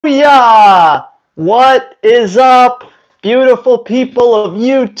Hallelujah! What is up, beautiful people of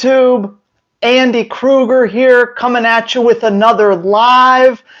YouTube? Andy Kruger here, coming at you with another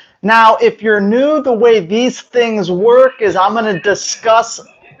live. Now, if you're new, the way these things work is I'm going to discuss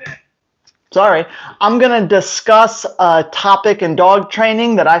a topic in dog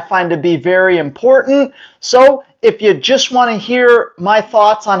training that I find to be very important. So if you just want to hear my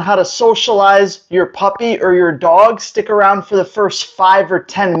thoughts on how to socialize your puppy or your dog, stick around for the first 5 or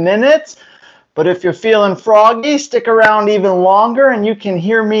 10 minutes. But if you're feeling froggy, stick around even longer and you can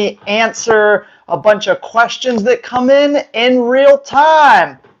hear me answer a bunch of questions that come in real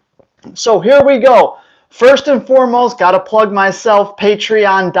time. So here we go. First and foremost, got to plug myself,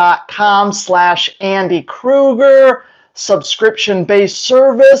 patreon.com/Andy Kruger, subscription-based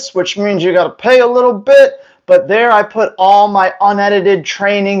service, which means you got to pay a little bit, but there I put all my unedited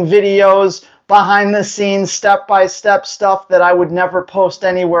training videos, behind the scenes, step-by-step stuff that I would never post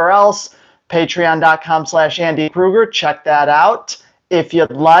anywhere else. Patreon.com/Andy Kruger, check that out if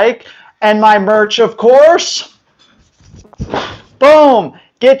you'd like. And my merch, of course, boom,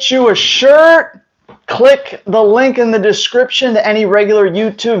 get you a shirt. Click the link in the description to any regular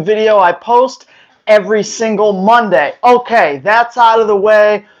YouTube video I post every single Monday. Okay, that's out of the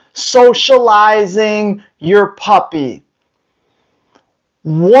way. Socializing your puppy.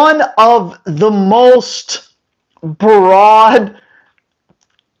 One of the most broad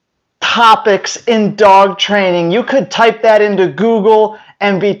topics in dog training. You could type that into Google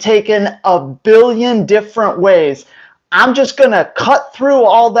and be taken a billion different ways. I'm just going to cut through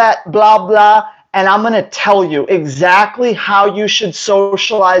all that blah, blah, and I'm going to tell you exactly how you should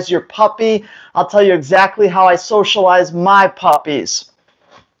socialize your puppy. I'll tell you exactly how I socialize my puppies.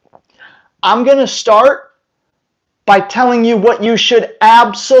 I'm going to start by telling you what you should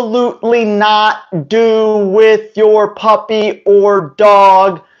absolutely not do with your puppy or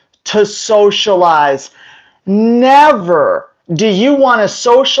dog to socialize. Never do you want to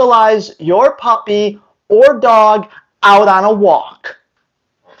socialize your puppy or dog out on a walk.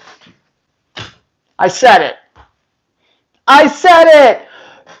 I said it. I said it.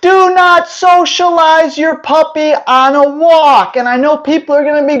 Do not socialize your puppy on a walk. And I know people are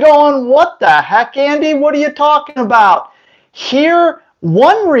going to be going, what the heck, Andy? What are you talking about? Here,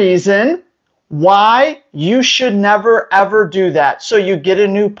 one reason why you should never, ever do that. So you get a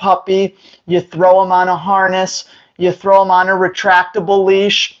new puppy, you throw him on a harness, you throw him on a retractable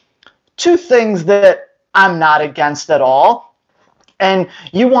leash. Two things that I'm not against at all. And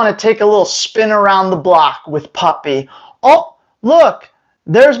you want to take a little spin around the block with puppy. Oh, look,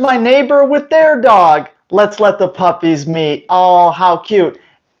 there's my neighbor with their dog. Let's let the puppies meet. Oh, how cute.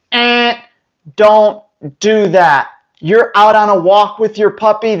 And don't do that. You're out on a walk with your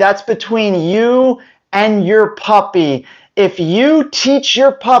puppy. That's between you and your puppy. If you teach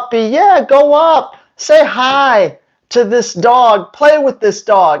your puppy, yeah, go up, say hi to this dog, play with this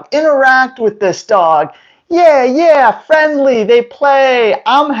dog, interact with this dog. Yeah, friendly, they play,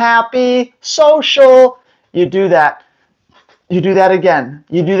 I'm happy, social. You do that. You do that again.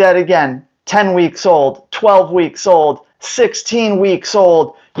 You do that again. 10 weeks old, 12 weeks old, 16 weeks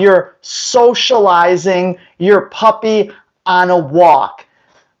old. You're socializing your puppy on a walk.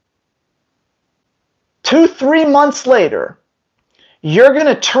 2-3 months later, you're going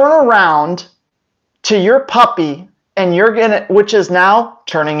to turn around to your puppy, and you're going to, which is now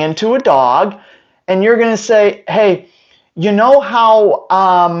turning into a dog, and you're going to say, hey, you know how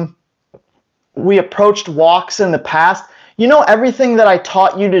we approached walks in the past? You know everything that I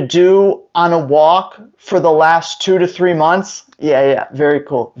taught you to do on a walk for the last 2 to 3 months? Yeah, very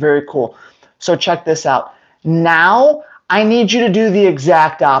cool, very cool. So check this out. Now I need you to do the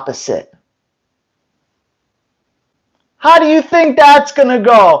exact opposite. How do you think that's going to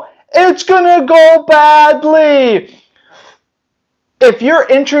go? It's going to go badly. If you're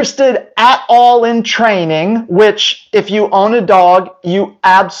interested at all in training, which if you own a dog, you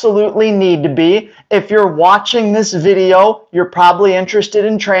absolutely need to be. If you're watching this video, you're probably interested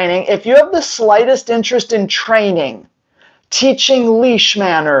in training. If you have the slightest interest in training, teaching leash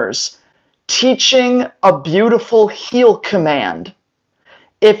manners, teaching a beautiful heel command,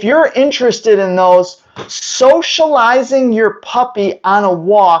 if you're interested in those, socializing your puppy on a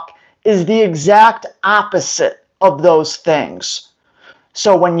walk is the exact opposite of those things.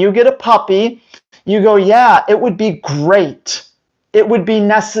 So when you get a puppy, you go, yeah, it would be great. It would be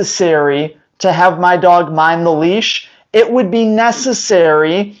necessary to have my dog mind the leash. It would be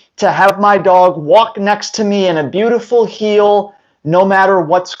necessary to have my dog walk next to me in a beautiful heel, no matter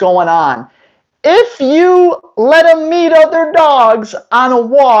what's going on. If you let him meet other dogs on a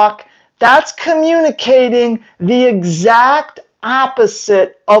walk, that's communicating the exact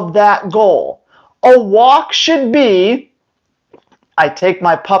opposite of that goal. A walk should be, I take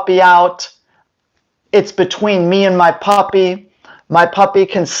my puppy out, it's between me and my puppy. My puppy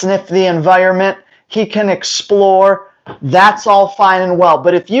can sniff the environment. He can explore. That's all fine and well.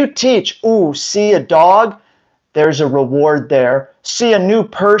 But if you teach, ooh, see a dog, there's a reward there. See a new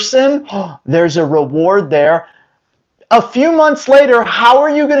person, there's a reward there. A few months later, how are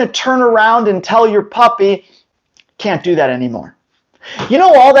you going to turn around and tell your puppy, can't do that anymore? You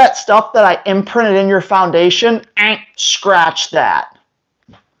know all that stuff that I imprinted in your foundation? Scratch that.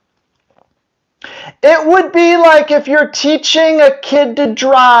 It would be like if you're teaching a kid to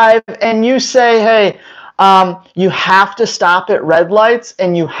drive and you say, hey, you have to stop at red lights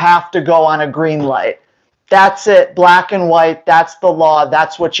and you have to go on a green light. That's it, black and white, that's the law,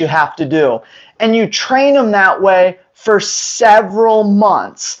 that's what you have to do. And you train them that way for several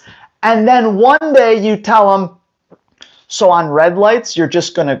months. And then one day you tell them, so on red lights, you're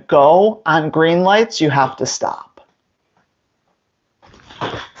just going to go. On green lights, you have to stop.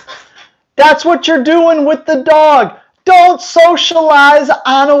 That's what you're doing with the dog. Don't socialize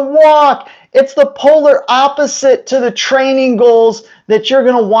on a walk. It's the polar opposite to the training goals that you're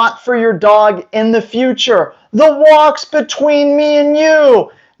going to want for your dog in the future. The walk's between me and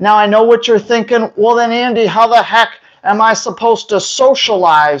you. Now, I know what you're thinking. Well, then, Andy, how the heck am I supposed to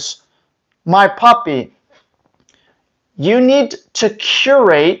socialize my puppy? You need to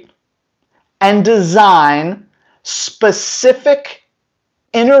curate and design specific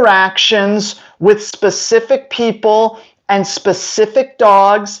interactions with specific people and specific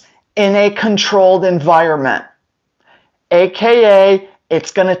dogs in a controlled environment. AKA,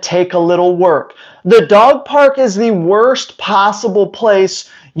 it's going to take a little work. The dog park is the worst possible place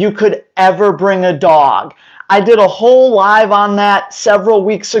you could ever bring a dog. I did a whole live on that several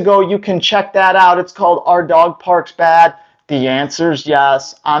weeks ago. You can check that out. It's called Are Dog Parks Bad? The answer's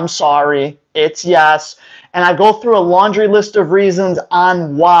yes. I'm sorry. It's yes. And I go through a laundry list of reasons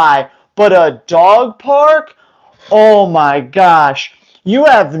on why. But a dog park? Oh my gosh. You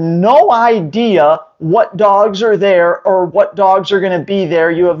have no idea what dogs are there or what dogs are going to be there.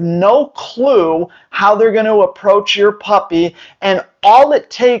 You have no clue how they're going to approach your puppy. And all it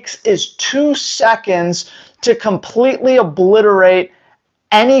takes is 2 seconds to completely obliterate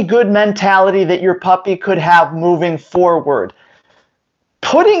any good mentality that your puppy could have moving forward.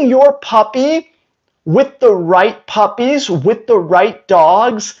 Putting your puppy with the right puppies, with the right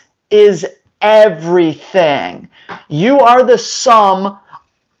dogs, is everything. You are the sum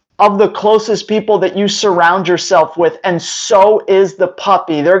of the closest people that you surround yourself with, and so is the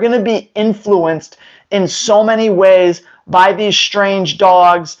puppy. They're going to be influenced in so many ways by these strange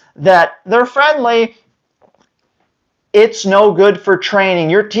dogs that they're friendly. It's no good for training.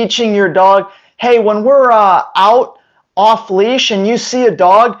 You're teaching your dog, hey, when we're out off leash and you see a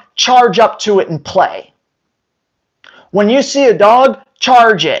dog, charge up to it and play. When you see a dog,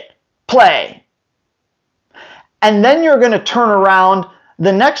 charge it, play. And then you're going to turn around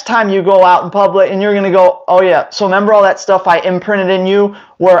the next time you go out in public and you're going to go, oh yeah, so remember all that stuff I imprinted in you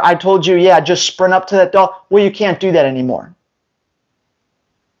where I told you, yeah, just sprint up to that dog? Well, you can't do that anymore.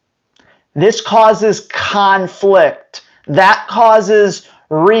 This causes conflict. That causes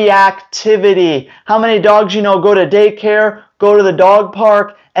reactivity. How many dogs you know go to daycare, go to the dog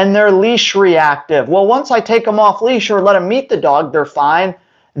park, and they're leash reactive? Well, once I take them off leash or let them meet the dog, they're fine.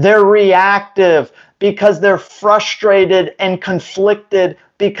 They're reactive because they're frustrated and conflicted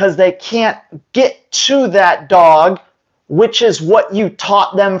because they can't get to that dog, which is what you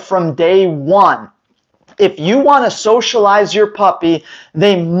taught them from day one. If you want to socialize your puppy,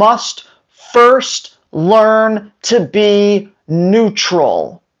 they must first learn to be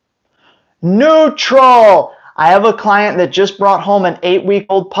neutral. Neutral. I have a client that just brought home an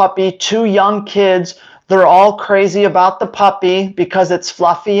 8-week-old puppy, 2 young kids. They're all crazy about the puppy because it's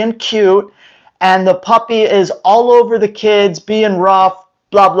fluffy and cute. And the puppy is all over the kids, being rough,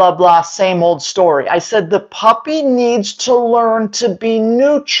 blah, blah, blah, same old story. I said the puppy needs to learn to be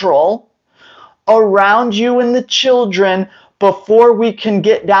neutral around you and the children before we can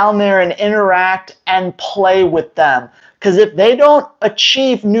get down there and interact and play with them. Because if they don't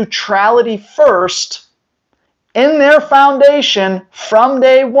achieve neutrality first in their foundation from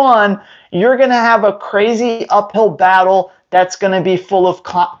day one, you're going to have a crazy uphill battle that's going to be full of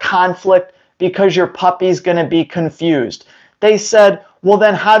conflict because your puppy's going to be confused. They said, well,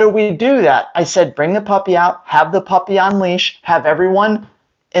 then how do we do that? I said, bring the puppy out, have the puppy on leash, have everyone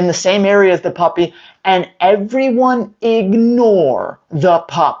in the same area as the puppy, and everyone ignore the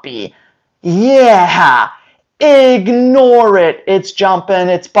puppy. Yeah, ignore it. It's jumping,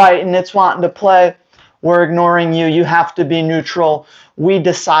 it's biting, it's wanting to play. We're ignoring you. You have to be neutral. We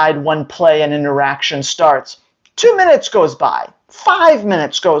decide when play and interaction starts. 2 minutes goes by. 5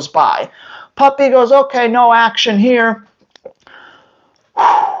 minutes goes by. Puppy goes, okay, no action here.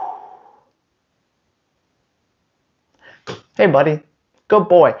 Hey, buddy. Good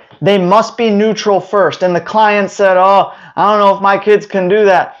boy. They must be neutral first. And the client said, oh, I don't know if my kids can do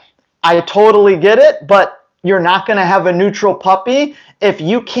that. I totally get it, but you're not going to have a neutral puppy if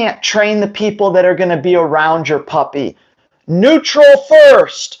you can't train the people that are going to be around your puppy. Neutral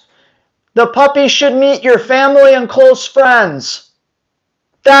first. The puppy should meet your family and close friends.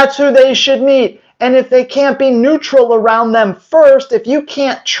 That's who they should meet. And if they can't be neutral around them first, if you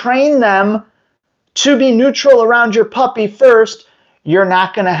can't train them to be neutral around your puppy first, you're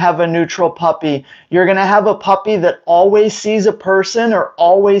not going to have a neutral puppy. You're going to have a puppy that always sees a person or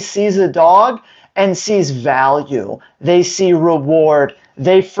always sees a dog and sees value. They see reward.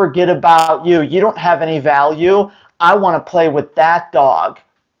 They forget about you. You don't have any value. I want to play with that dog.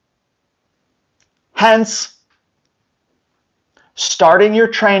 Hence, starting your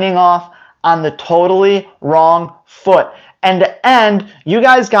training off on the totally wrong foot. And to end, you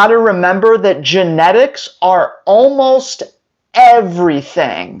guys got to remember that genetics are almost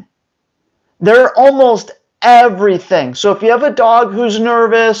everything. They're almost everything. So if you have a dog who's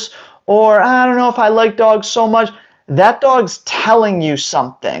nervous, or I don't know if I like dogs so much, that dog's telling you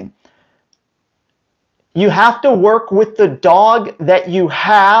something. You have to work with the dog that you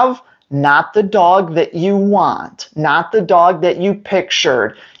have, not the dog that you want, not the dog that you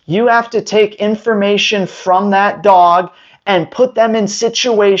pictured. You have to take information from that dog and put them in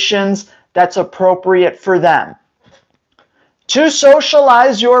situations that's appropriate for them. To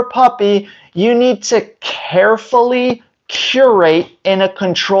socialize your puppy, you need to carefully curate in a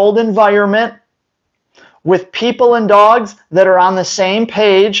controlled environment with people and dogs that are on the same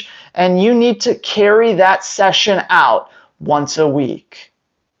page, and you need to carry that session out once a week,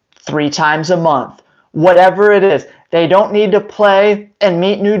 3 times a month, whatever it is. They don't need to play and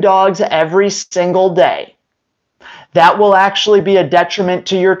meet new dogs every single day. That will actually be a detriment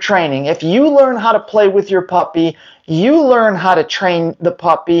to your training. If you learn how to play with your puppy, you learn how to train the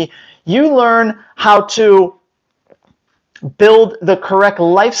puppy, you learn how to build the correct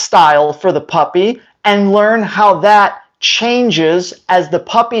lifestyle for the puppy, and learn how that changes as the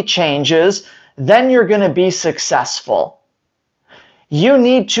puppy changes, then you're going to be successful. You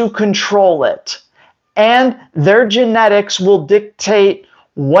need to control it. And their genetics will dictate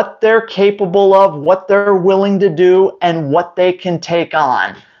what they're capable of, what they're willing to do, and what they can take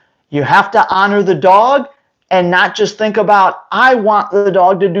on. You have to honor the dog and not just think about, I want the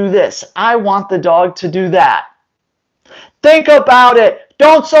dog to do this, I want the dog to do that. Think about it.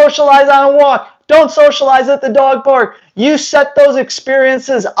 Don't socialize on a walk. Don't socialize at the dog park. You set those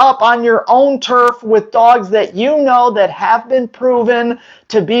experiences up on your own turf with dogs that you know that have been proven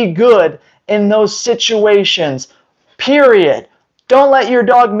to be good in those situations. Period. Don't let your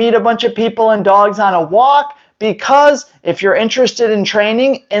dog meet a bunch of people and dogs on a walk, because if you're interested in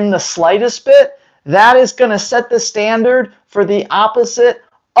training in the slightest bit, that is going to set the standard for the opposite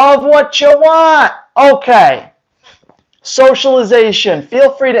of what you want. Okay. Socialization.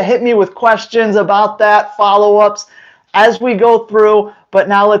 Feel free to hit me with questions about that, follow-ups as we go through. But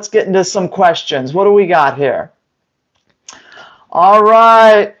now let's get into some questions. What do we got here? All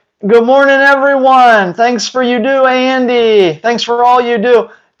right. Good morning, everyone. Thanks for you do, Andy. Thanks for all you do.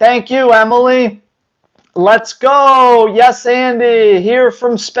 Thank you, Emily. Let's go. Yes, Andy, here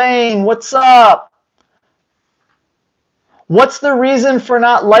from Spain. What's up? What's the reason for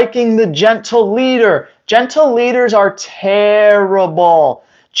not liking the gentle leader? Gentle leaders are terrible.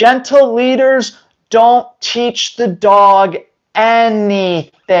 Gentle leaders don't teach the dog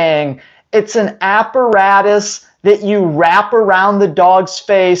anything. It's an apparatus that you wrap around the dog's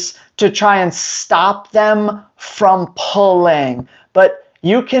face to try and stop them from pulling. But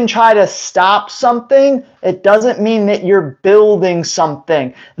you can try to stop something. It doesn't mean that you're building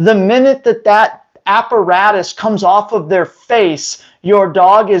something. The minute that that apparatus comes off of their face, your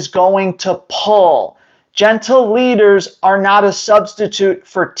dog is going to pull. Gentle leaders are not a substitute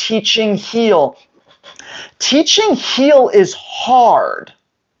for teaching heel. Teaching heel is hard.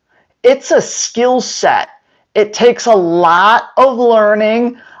 It's a skill set. It takes a lot of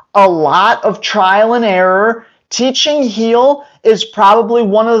learning, a lot of trial and error. Teaching heel is probably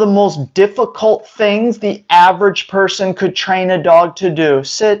one of the most difficult things the average person could train a dog to do.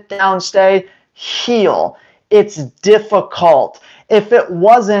 Sit down, stay, heel. It's difficult. If it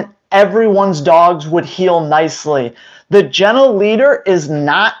wasn't, everyone's dogs would heel nicely. The gentle leader is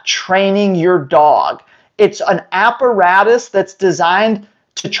not training your dog. It's an apparatus that's designed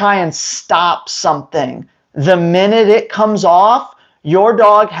to try and stop something. The minute it comes off, your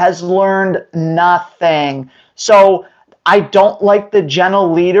dog has learned nothing. So I don't like the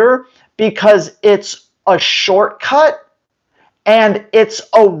gentle leader because it's a shortcut and it's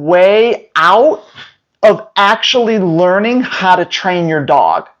a way out of actually learning how to train your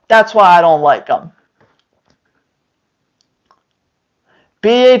dog. That's why I don't like them.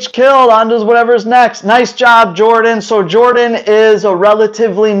 BH killed, on to whatever's next. Nice job, Jordan. So Jordan is a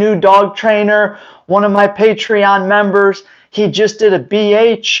relatively new dog trainer, one of my Patreon members. He just did a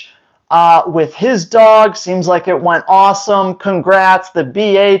BH with his dog. Seems like it went awesome. Congrats, the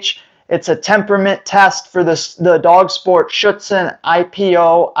BH. It's a temperament test for the dog sport Schutzen,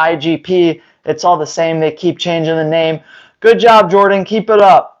 IPO, IGP. It's all the same. They keep changing the name. Good job, Jordan. Keep it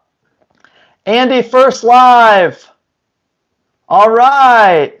up. Andy, first live. All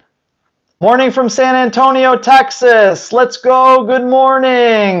right. Morning from San Antonio, Texas. Let's go. Good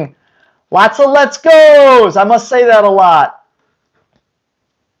morning. Lots of let's goes. I must say that a lot.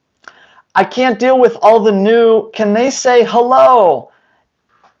 I can't deal with all the new. Can they say hello?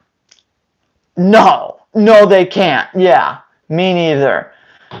 No, they can't. Yeah, me neither.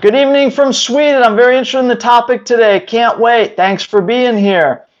 Good evening from Sweden. I'm very interested in the topic today. Can't wait. Thanks for being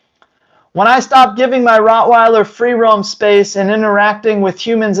here. When I stop giving my Rottweiler free roam space and interacting with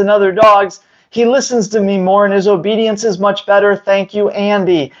humans and other dogs, he listens to me more and his obedience is much better. Thank you,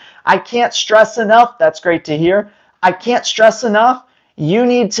 Andy. I can't stress enough. That's great to hear. I can't stress enough. You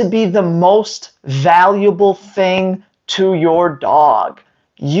need to be the most valuable thing to your dog.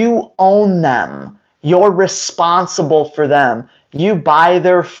 You own them. You're responsible for them. You buy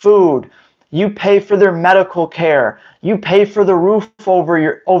their food. You pay for their medical care. You pay for the roof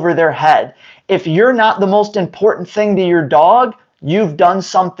over their head. If you're not the most important thing to your dog, you've done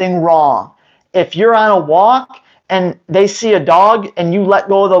something wrong. If you're on a walk and they see a dog and you let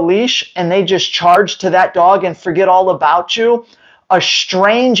go of the leash and they just charge to that dog and forget all about you, a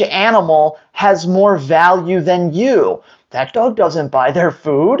strange animal has more value than you. That dog doesn't buy their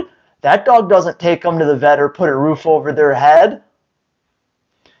food. That dog doesn't take them to the vet or put a roof over their head.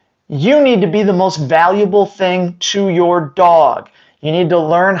 You need to be the most valuable thing to your dog. You need to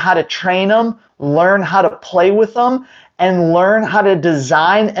learn how to train them, learn how to play with them, and learn how to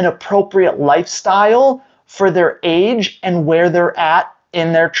design an appropriate lifestyle for their age and where they're at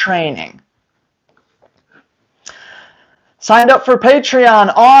in their training. Signed up for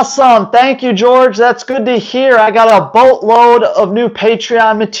Patreon. Awesome. Thank you, George. That's good to hear. I got a boatload of new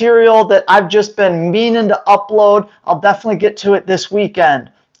Patreon material that I've just been meaning to upload. I'll definitely get to it this weekend.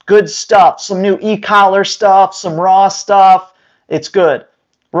 Good stuff. Some new e-collar stuff, some raw stuff. It's good.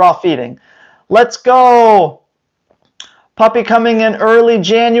 Raw feeding. Let's go. Puppy coming in early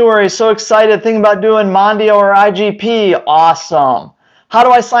January. So excited. Thinking about doing Mondio or IGP. Awesome. How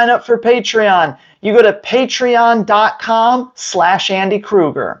do I sign up for Patreon? You go to patreon.com/Andy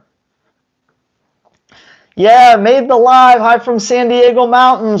Kruger. Yeah, made the live. Hi from San Diego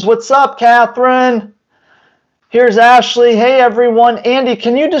Mountains. What's up, Catherine? Here's Ashley. Hey, everyone. Andy,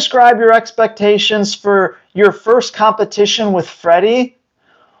 can you describe your expectations for your first competition with Freddie?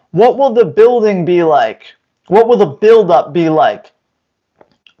 What will the building be like? What will the build-up be like?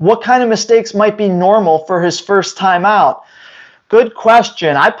 What kind of mistakes might be normal for his first time out? Good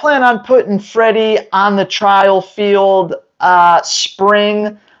question. I plan on putting Freddie on the trial field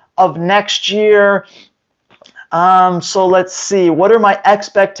spring of next year. So let's see. What are my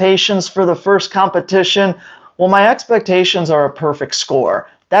expectations for the first competition? Well, my expectations are a perfect score.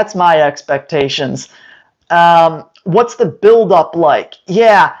 That's my expectations. What's the build-up like?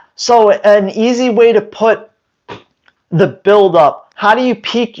 Yeah, so an easy way to put the build-up. How do you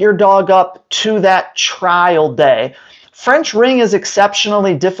peak your dog up to that trial day? French ring is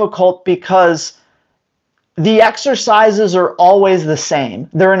exceptionally difficult because the exercises are always the same.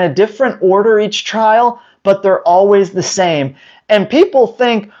 They're in a different order each trial, but they're always the same. And people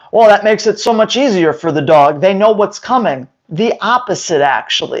think, well, that makes it so much easier for the dog. They know what's coming. The opposite,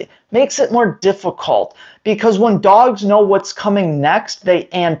 actually, makes it more difficult because when dogs know what's coming next, they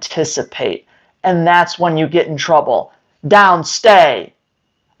anticipate. And that's when you get in trouble. Down, stay.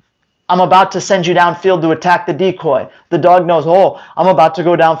 I'm about to send you downfield to attack the decoy. The dog knows, oh, I'm about to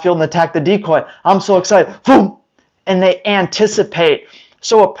go downfield and attack the decoy. I'm so excited. Boom! And they anticipate.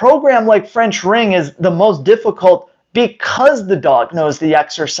 So a program like French Ring is the most difficult because the dog knows the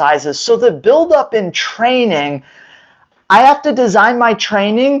exercises. So the build-up in training, I have to design my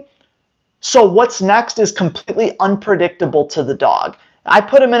training so what's next is completely unpredictable to the dog. I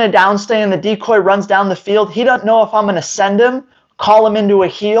put him in a downstay and the decoy runs down the field. He doesn't know if I'm going to send him, call him into a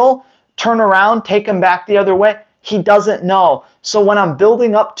heel, turn around, take him back the other way. He doesn't know. So when I'm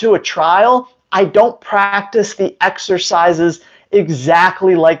building up to a trial, I don't practice the exercises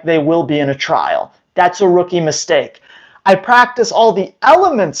exactly like they will be in a trial. That's a rookie mistake. I practice all the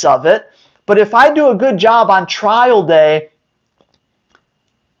elements of it, but if I do a good job on trial day,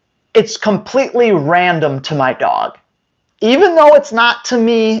 it's completely random to my dog. Even though it's not to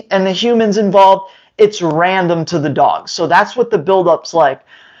me and the humans involved, it's random to the dog. So that's what the build-up's like.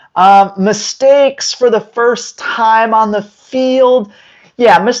 Mistakes for the first time on the field.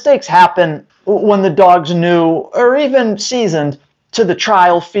 Yeah, mistakes happen when the dog's new or even seasoned to the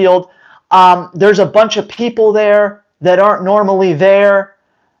trial field. There's a bunch of people there that aren't normally there.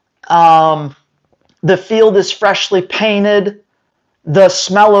 The field is freshly painted. The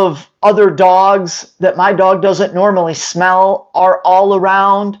smell of other dogs that my dog doesn't normally smell are all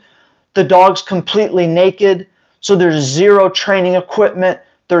around. The dog's completely naked, so there's zero training equipment.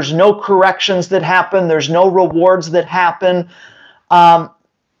 There's no corrections that happen. There's no rewards that happen.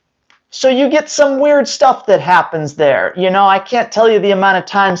 So you get some weird stuff that happens there. You know, I can't tell you the amount of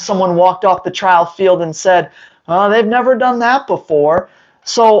times someone walked off the trial field and said, oh, they've never done that before.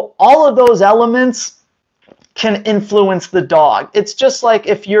 So all of those elements can influence the dog. It's just like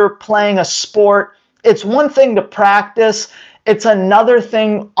if you're playing a sport, it's one thing to practice. It's another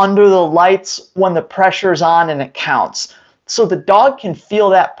thing under the lights when the pressure's on and it counts. So the dog can feel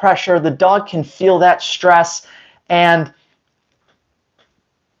that pressure, the dog can feel that stress, and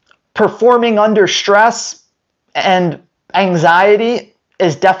performing under stress and anxiety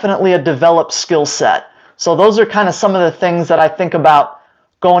is definitely a developed skill set. So those are kind of some of the things that I think about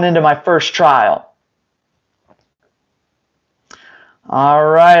going into my first trial. All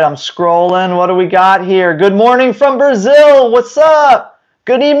right, I'm scrolling. What do we got here? Good morning from Brazil. What's up?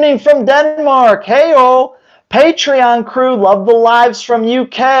 Good evening from Denmark. Hey-o. Patreon crew, love the lives from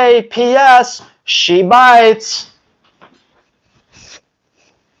UK. P.S. She bites.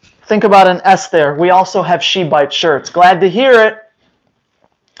 Think about an S there. We also have She Bites shirts. Glad to hear it.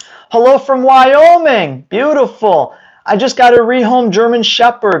 Hello from Wyoming. Beautiful. I just got a rehome German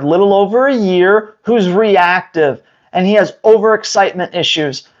Shepherd, little over a year, who's reactive, and he has overexcitement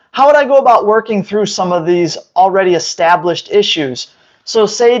issues. How would I go about working through some of these already established issues? So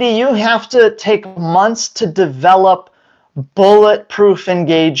Sadie, you have to take months to develop bulletproof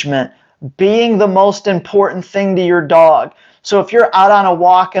engagement, being the most important thing to your dog. So if you're out on a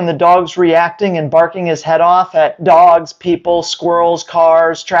walk and the dog's reacting and barking his head off at dogs, people, squirrels,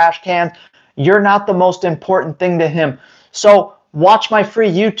 cars, trash cans, you're not the most important thing to him. So watch my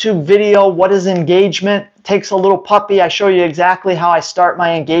free YouTube video, What is Engagement? Takes a little puppy. I show you exactly how I start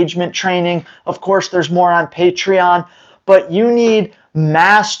my engagement training. Of course, there's more on Patreon, but you need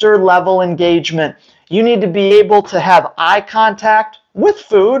master level engagement. You need to be able to have eye contact with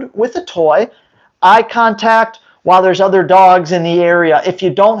food, with a toy, eye contact while there's other dogs in the area. If you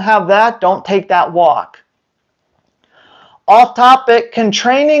don't have that, don't take that walk. Off topic, can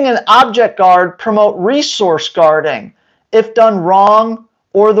training an object guard promote resource guarding if done wrong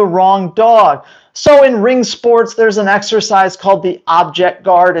or the wrong dog? So in ring sports, there's an exercise called the object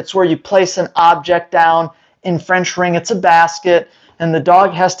guard. It's where you place an object down. In French ring, it's a basket, and the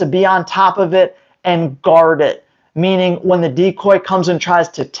dog has to be on top of it and guard it, meaning when the decoy comes and tries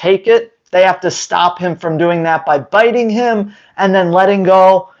to take it, they have to stop him from doing that by biting him and then letting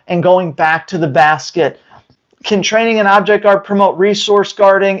go and going back to the basket. Can training an object guard promote resource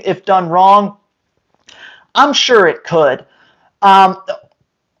guarding if done wrong? I'm sure it could.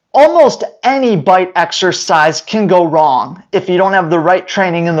 Almost any bite exercise can go wrong if you don't have the right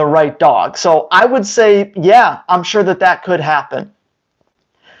training and the right dog. So I would say, yeah, I'm sure that that could happen.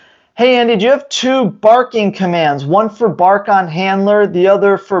 Hey, Andy, do you have two barking commands? One for bark on handler, the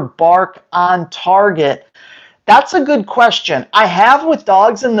other for bark on target. That's a good question. I have with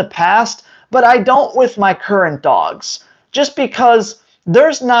dogs in the past, but I don't with my current dogs. Just because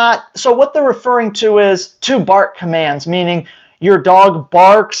there's not, so what they're referring to is two bark commands, meaning your dog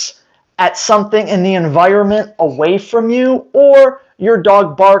barks at something in the environment away from you, or your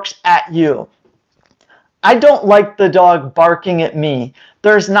dog barks at you. I don't like the dog barking at me.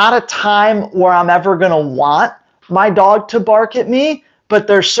 There's not a time where I'm ever going to want my dog to bark at me, but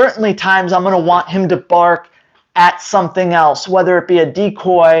there's certainly times I'm going to want him to bark at something else, whether it be a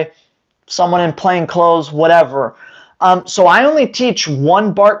decoy, someone in plain clothes, whatever. So I only teach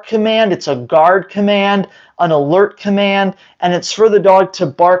one bark command. It's a guard command, an alert command, and it's for the dog to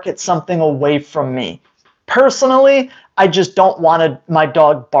bark at something away from me. Personally, I just don't want my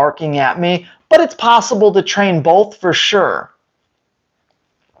dog barking at me, but it's possible to train both for sure.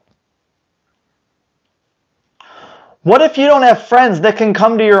 What if you don't have friends that can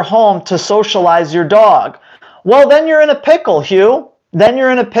come to your home to socialize your dog? Well, then you're in a pickle, Hugh. Then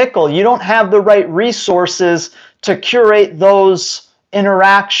you're in a pickle. You don't have the right resources to curate those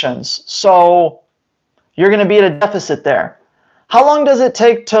interactions. So you're going to be at a deficit there. How long does it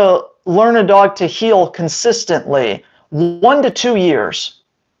take to learn a dog to heel consistently? 1 to 2 years.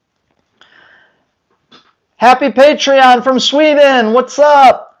 Happy Patreon from Sweden. What's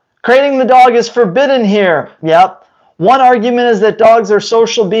up? Crating the dog is forbidden here. Yep. One argument is that dogs are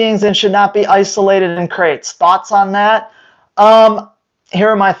social beings and should not be isolated in crates. Thoughts on that? Here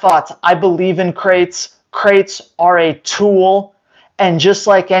are my thoughts. I believe in crates. Crates are a tool, and just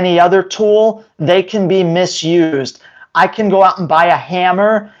like any other tool, they can be misused. I can go out and buy a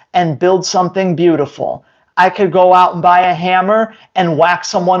hammer and build something beautiful. I could go out and buy a hammer and whack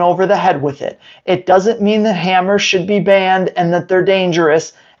someone over the head with it. It doesn't mean that hammers should be banned and that they're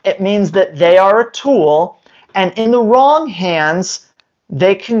dangerous. It means that they are a tool, and in the wrong hands,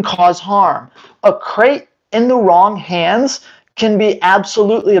 they can cause harm. A crate in the wrong hands can be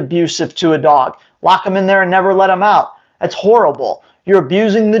absolutely abusive to a dog. Lock them in there and never let them out. That's horrible. You're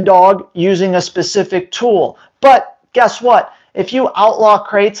abusing the dog using a specific tool. But guess what? If you outlaw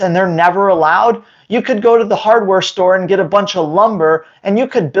crates and they're never allowed, you could go to the hardware store and get a bunch of lumber, and you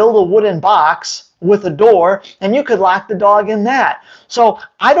could build a wooden box with a door, and you could lock the dog in that. So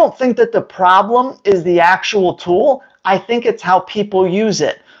I don't think that the problem is the actual tool. I think it's how people use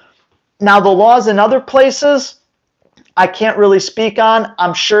it. Now, the laws in other places, I can't really speak on.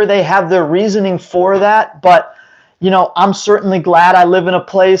 I'm sure they have their reasoning for that, but I'm certainly glad I live in a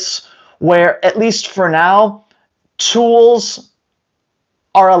place where, at least for now, tools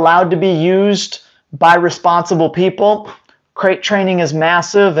are allowed to be used by responsible people. Crate training is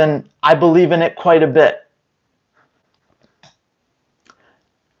massive, and I believe in it quite a bit.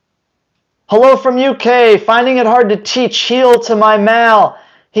 Hello from UK. Finding it hard to teach heel to my Mal.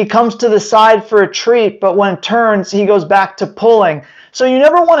 He comes to the side for a treat, but when it turns, he goes back to pulling. So you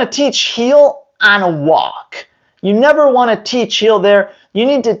never want to teach heel on a walk. You never want to teach heel there. You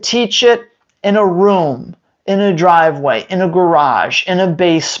need to teach it in a room, in a driveway, in a garage, in a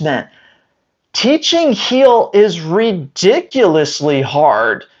basement. Teaching heel is ridiculously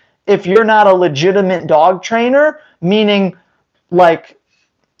hard if you're not a legitimate dog trainer, meaning like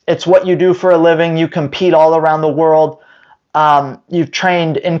it's what you do for a living, you compete all around the world, you've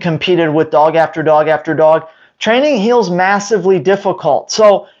trained and competed with dog after dog after dog. Training heel's massively difficult,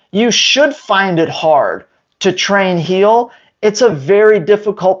 so you should find it hard to train heel. It's a very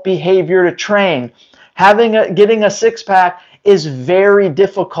difficult behavior to train. Getting a six-pack is very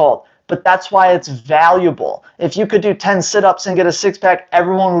difficult, but that's why it's valuable. If you could do 10 sit-ups and get a six-pack,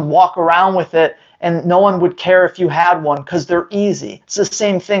 everyone would walk around with it, and no one would care if you had one because they're easy. It's the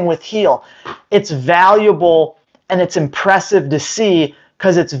same thing with heel. It's valuable and it's impressive to see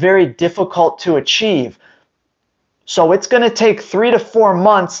because it's very difficult to achieve. So it's going to take 3 to 4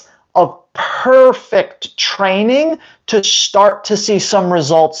 months of perfect training to start to see some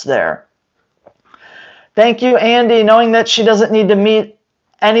results there. Thank you, Andy. Knowing that she doesn't need to meet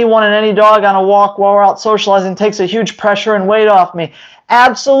anyone and any dog on a walk while we're out socializing takes a huge pressure and weight off me.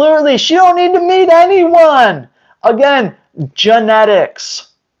 Absolutely. She don't need to meet anyone. Again,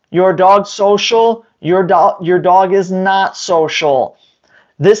 genetics. Your dog's social. Your dog is not social.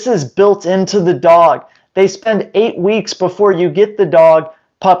 This is built into the dog. They spend 8 weeks before you get the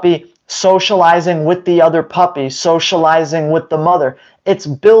puppy, socializing with the other puppy, socializing with the mother. It's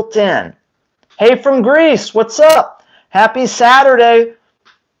built in. Hey from Greece, what's up? Happy Saturday.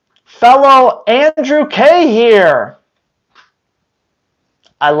 Fellow Andrew K here.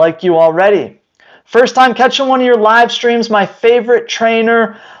 I like you already. First time catching one of your live streams, my favorite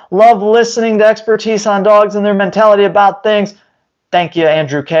trainer. Love listening to expertise on dogs and their mentality about things. Thank you,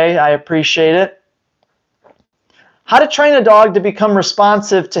 Andrew K. I appreciate it. How to train a dog to become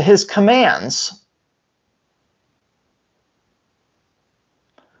responsive to his commands.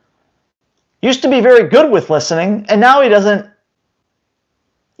 Used to be very good with listening, and now he doesn't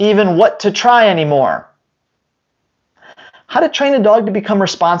even what to try anymore. How to train a dog to become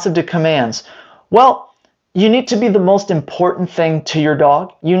responsive to commands. Well, you need to be the most important thing to your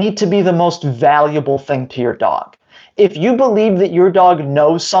dog. You need to be the most valuable thing to your dog. If you believe that your dog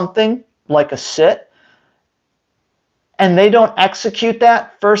knows something, like a sit, and they don't execute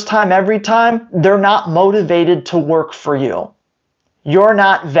that first time every time, they're not motivated to work for you. You're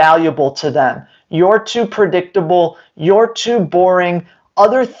not valuable to them. You're too predictable. You're too boring.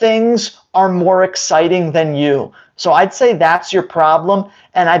 Other things are more exciting than you. So I'd say that's your problem,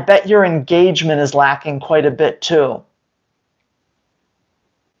 and I bet your engagement is lacking quite a bit too.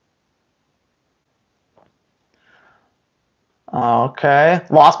 Okay,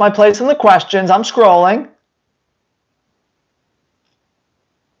 lost my place in the questions. I'm scrolling.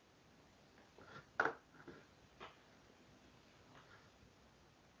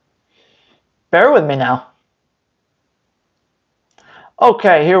 Bear with me now.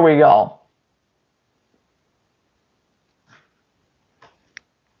 Okay, here we go.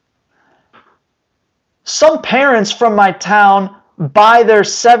 Some parents from my town buy their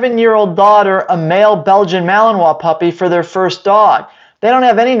 7-year-old daughter a male Belgian Malinois puppy for their first dog. They don't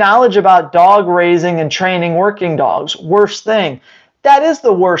have any knowledge about dog raising and training working dogs. Worst thing. That is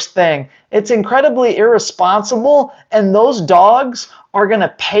the worst thing. It's incredibly irresponsible, and those dogs are going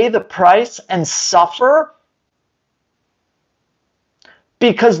to pay the price and suffer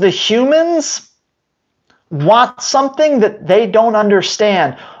because the humans want something that they don't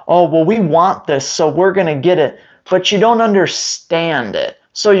understand. Oh, well, we want this, so we're going to get it. But you don't understand it.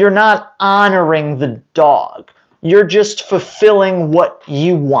 So you're not honoring the dog. You're just fulfilling what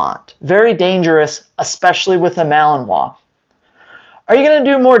you want. Very dangerous, especially with a Malinois. Are you going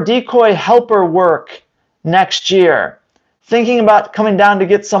to do more decoy helper work next year? Thinking about coming down to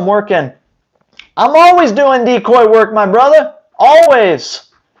get some work in? I'm always doing decoy work, my brother. Always.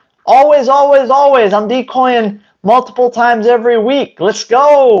 Always, always, always. I'm decoying multiple times every week. Let's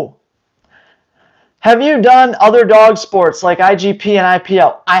go. Have you done other dog sports like IGP and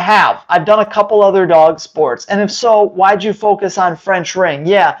IPL? I have. I've done a couple other dog sports. And if so, why'd you focus on French ring?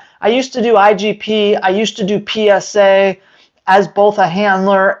 Yeah, I used to do IGP. I used to do PSA as both a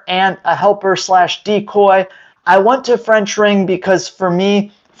handler and a helper / decoy. I went to French ring because for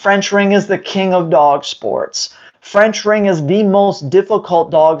me, French ring is the king of dog sports. French ring is the most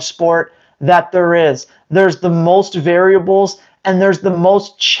difficult dog sport that there is. There's the most variables and there's the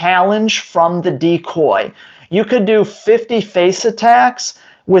most challenge from the decoy. You could do 50 face attacks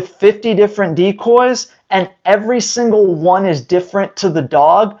with 50 different decoys and every single one is different to the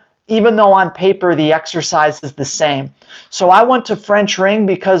dog, even though on paper the exercise is the same. So I went to French ring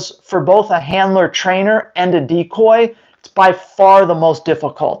because for both a handler trainer and a decoy, it's by far the most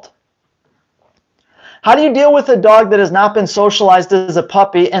difficult. How do you deal with a dog that has not been socialized as a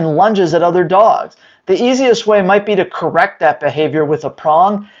puppy and lunges at other dogs? The easiest way might be to correct that behavior with a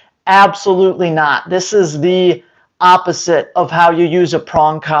prong. Absolutely not. This is the opposite of how you use a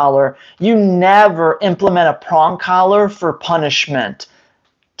prong collar. You never implement a prong collar for punishment.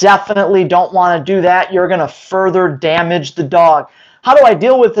 Definitely don't want to do that. You're going to further damage the dog. How do I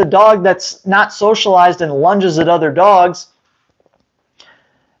deal with a dog that's not socialized and lunges at other dogs?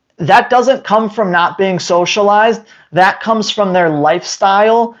 That doesn't come from not being socialized. That comes from their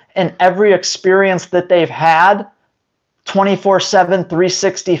lifestyle and every experience that they've had 24/7,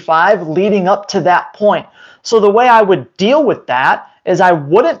 365 leading up to that point. So the way I would deal with that is I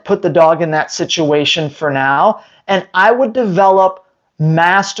wouldn't put the dog in that situation for now, and I would develop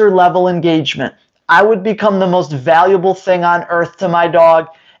master level engagement. I would become the most valuable thing on earth to my dog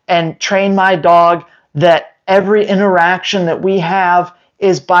and train my dog that every interaction that we have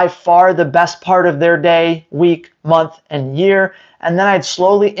is by far the best part of their day, week, month, and year. And then I'd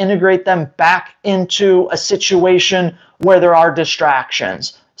slowly integrate them back into a situation where there are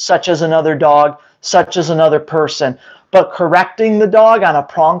distractions, such as another dog, such as another person. But correcting the dog on a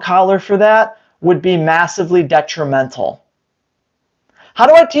prong collar for that would be massively detrimental. How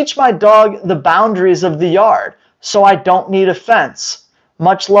do I teach my dog the boundaries of the yard so I don't need a fence?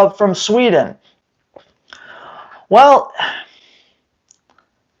 Much love from Sweden. Well,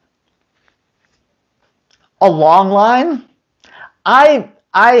 a long line? I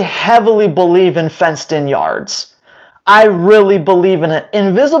heavily believe in fenced-in yards. I really believe in it.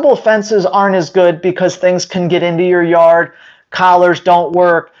 Invisible fences aren't as good because things can get into your yard. Collars don't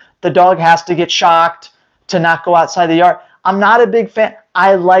work. The dog has to get shocked to not go outside the yard. I'm not a big fan.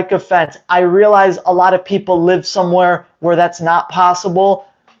 I like a fence. I realize a lot of people live somewhere where that's not possible,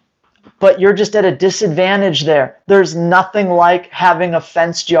 but you're just at a disadvantage there. There's nothing like having a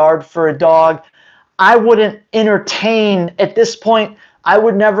fenced yard for a dog. I wouldn't entertain, at this point, I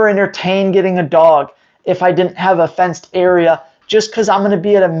would never entertain getting a dog if I didn't have a fenced area, just because I'm going to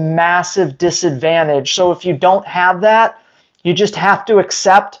be at a massive disadvantage. So if you don't have that, you just have to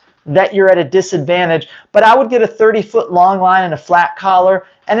accept that you're at a disadvantage. But I would get a 30-foot long line and a flat collar,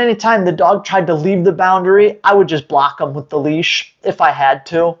 and anytime the dog tried to leave the boundary, I would just block them with the leash if I had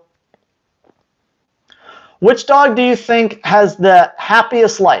to. Which dog do you think has the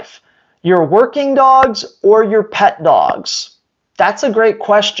happiest life? Your working dogs or your pet dogs? That's a great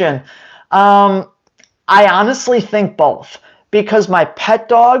question. I honestly think both, because my pet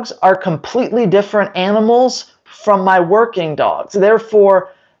dogs are completely different animals from my working dogs. Therefore,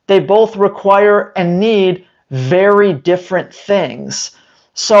 they both require and need very different things.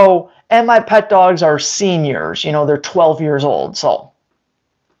 So, and my pet dogs are seniors, you know, they're 12 years old. So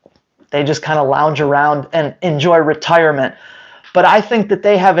they just kind of lounge around and enjoy retirement. but I think that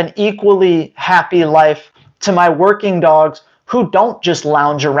they have an equally happy life to my working dogs who don't just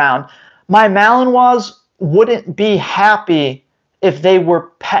lounge around. My Malinois wouldn't be happy if they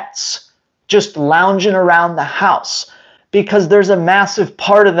were pets just lounging around the house, because there's a massive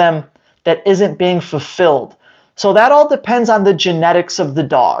part of them that isn't being fulfilled. So that all depends on the genetics of the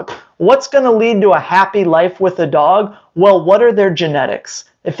dog. What's going to lead to a happy life with a dog? Well, what are their genetics?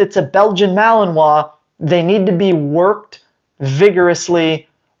 If it's a Belgian Malinois, they need to be worked vigorously,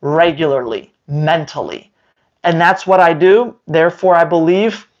 regularly, mentally. And that's what I do. Therefore, I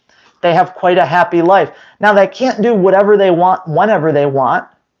believe they have quite a happy life. Now, they can't do whatever they want whenever they want,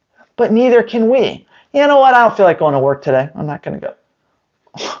 but neither can we. You know what? I don't feel like going to work today. I'm not going to go.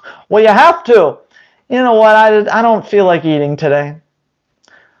 Well, you have to. You know what? I don't feel like eating today.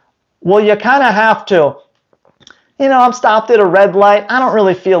 Well, you kind of have to. You know, I'm stopped at a red light. I don't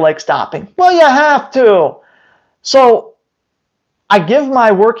really feel like stopping. Well, you have to. So I give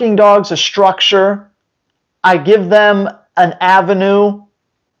my working dogs a structure. I give them an avenue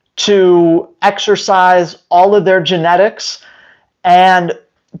to exercise all of their genetics. And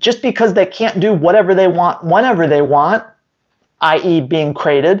just because they can't do whatever they want whenever they want, i.e. being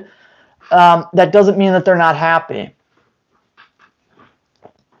crated, that doesn't mean that they're not happy.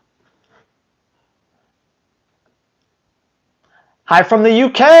 Hi from the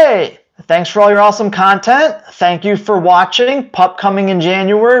UK. Thanks for all your awesome content. Thank you for watching. Pup coming in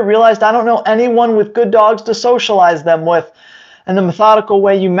January. Realized I don't know anyone with good dogs to socialize them with in the methodical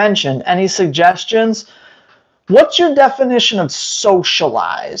way you mentioned. Any suggestions? What's your definition of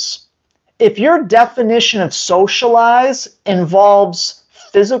socialize? If your definition of socialize involves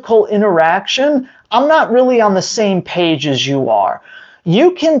physical interaction, I'm not really on the same page as you are.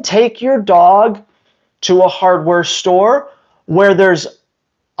 You can take your dog to a hardware store where there's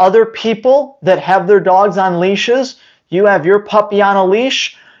other people that have their dogs on leashes. You have your puppy on a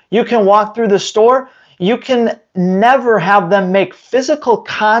leash. You can walk through the store. You can never have them make physical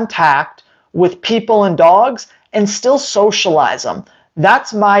contact with people and dogs and still socialize them.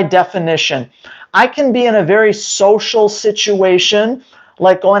 That's my definition. I can be in a very social situation,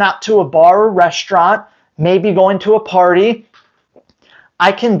 like going out to a bar or restaurant, maybe going to a party.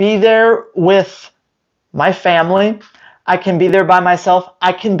 I can be there with my family. I can be there by myself.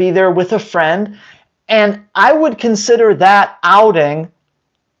 I can be there with a friend. And I would consider that outing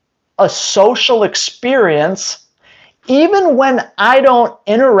a social experience, even when I don't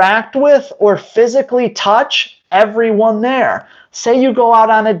interact with or physically touch everyone there. Say you go out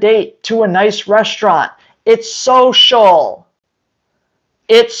on a date to a nice restaurant. It's social.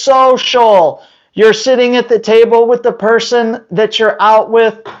 It's social. You're sitting at the table with the person that you're out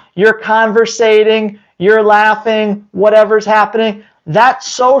with. You're conversating. You're laughing. Whatever's happening.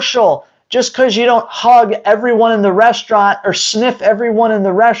 That's social. Just because you don't hug everyone in the restaurant or sniff everyone in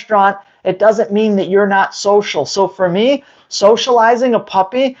the restaurant, it doesn't mean that you're not social. So for me, socializing a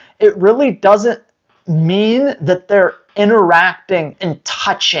puppy, it really doesn't mean that they're interacting and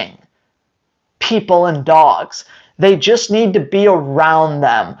touching people and dogs. They just need to be around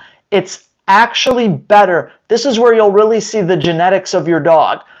them. It's actually better. This is where you'll really see the genetics of your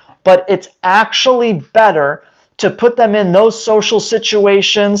dog. But it's actually better to put them in those social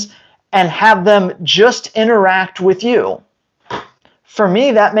situations and have them just interact with you. For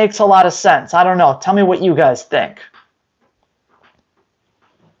me, that makes a lot of sense. I don't know. Tell me what you guys think.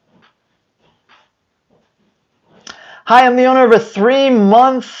 Hi, I'm the owner of a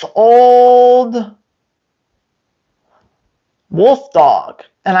 3-month-old wolf dog,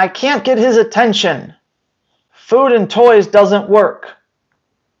 and I can't get his attention. Food and toys doesn't work.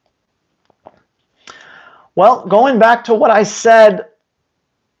 Well, going back to what I said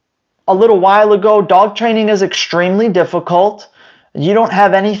a little while ago, dog training is extremely difficult. You don't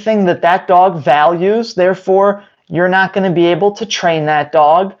have anything that that dog values. Therefore, you're not going to be able to train that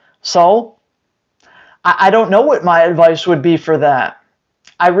dog. So I don't know what my advice would be for that.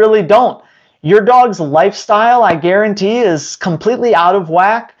 I really don't. Your dog's lifestyle, I guarantee, is completely out of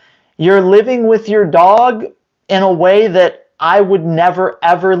whack. You're living with your dog in a way that I would never,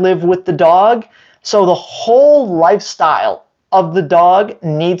 ever live with the dog. So the whole lifestyle of the dog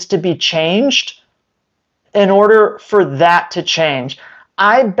needs to be changed in order for that to change.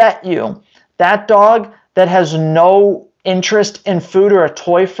 I bet you that dog that has no interest in food or a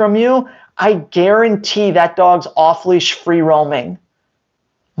toy from you, I guarantee that dog's off-leash free roaming.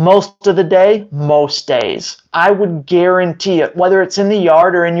 Most of the day, most days. I would guarantee it. Whether it's in the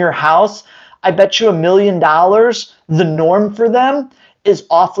yard or in your house, I bet you $1 million the norm for them is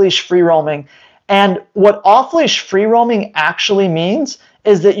off-leash free roaming. And what off-leash free roaming actually means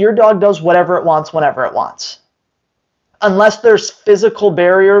is that your dog does whatever it wants whenever it wants. unless there's physical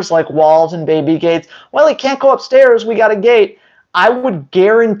barriers like walls and baby gates. Well, he can't go upstairs, we got a gate. I would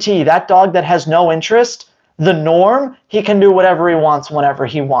guarantee that dog that has no interest, the norm, he can do whatever he wants whenever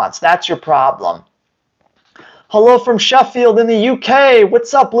he wants. That's your problem. Hello from Sheffield in the UK.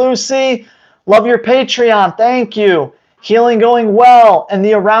 What's up, Lucy? Love your Patreon. Thank you. Healing going well. And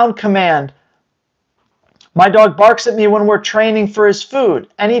the around command. My dog barks at me when we're training for his food.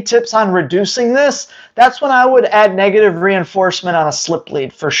 Any tips on reducing this? That's when I would add negative reinforcement on a slip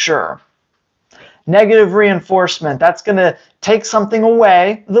lead for sure. Negative reinforcement. That's going to take something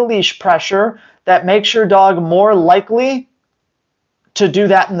away, the leash pressure, that makes your dog more likely to do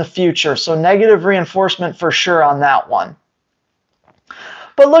that in the future. So negative reinforcement for sure on that one.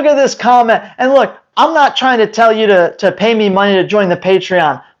 But look at this comment. And look, I'm not trying to tell you to pay me money to join the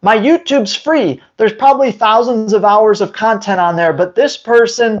Patreon. My YouTube's free. There's probably thousands of hours of content on there. But this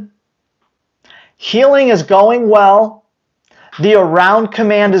person, healing is going well. The around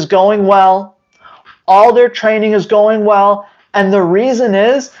command is going well. All their training is going well. And the reason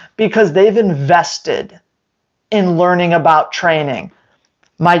is because they've invested in learning about training.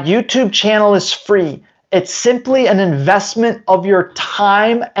 My YouTube channel is free. It's simply an investment of your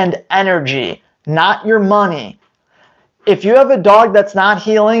time and energy, not your money. If you have a dog that's not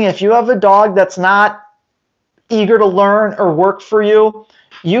healing, if you have a dog that's not eager to learn or work for you,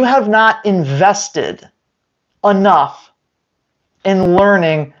 you have not invested enough in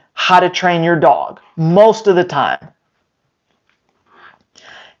learning how to train your dog most of the time.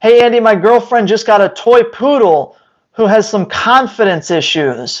 Hey, Andy, my girlfriend just got a toy poodle who has some confidence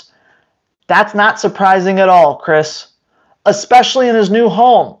issues. That's not surprising at all, Chris, especially in his new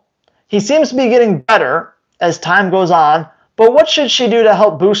home. He seems to be getting better as time goes on, but what should she do to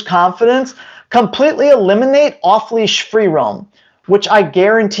help boost confidence? Completely eliminate off-leash free roam, which I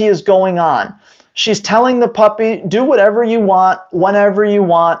guarantee is going on. She's telling the puppy, do whatever you want, whenever you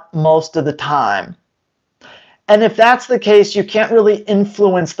want, most of the time. And if that's the case, you can't really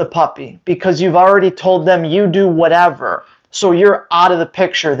influence the puppy because you've already told them you do whatever. So you're out of the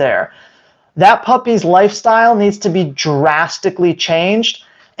picture there. That puppy's lifestyle needs to be drastically changed,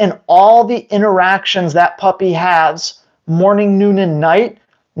 and all the interactions that puppy has morning, noon, and night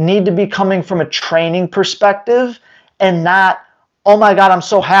need to be coming from a training perspective and not, oh my God, I'm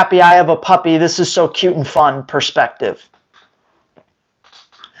so happy I have a puppy, this is so cute and fun perspective.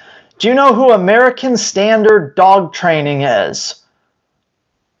 Do you know who American Standard Dog Training is?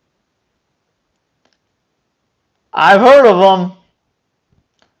 I've heard of them.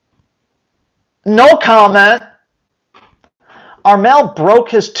 No comment. Armel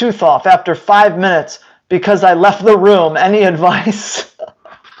broke his tooth off after 5 minutes because I left the room. Any advice?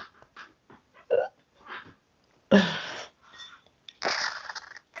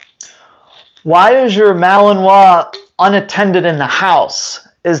 Why is your Malinois unattended in the house?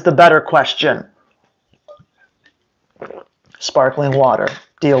 Is the better question. Sparkling water.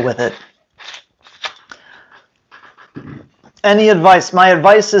 Deal with it. Any advice? My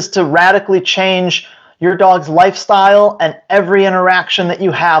advice is to radically change your dog's lifestyle and every interaction that you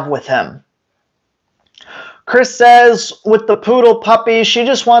have with him. Chris says, with the poodle puppy, she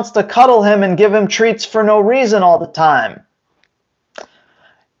just wants to cuddle him and give him treats for no reason all the time.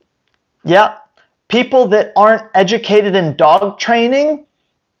 Yeah, people that aren't educated in dog training,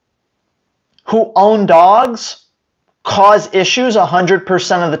 who own dogs, cause issues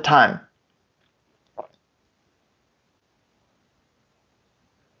 100% of the time.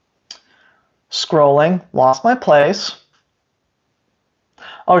 Scrolling, lost my place.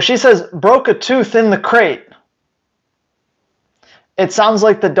 Oh, she says, broke a tooth in the crate. It sounds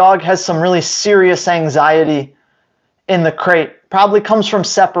like the dog has some really serious anxiety in the crate. Probably comes from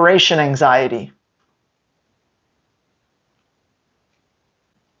separation anxiety.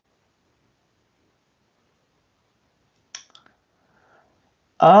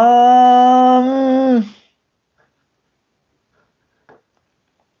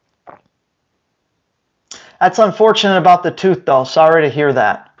 That's unfortunate about the tooth, though. Sorry to hear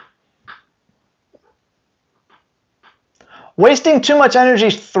that. Wasting too much energy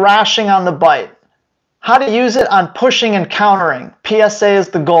thrashing on the bite. How to use it on pushing and countering. PSA is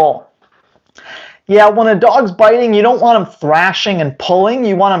the goal. Yeah, when a dog's biting, you don't want him thrashing and pulling.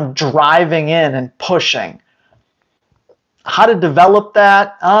 You want him driving in and pushing. How to develop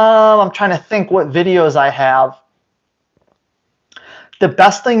that? I'm trying to think what videos I have. The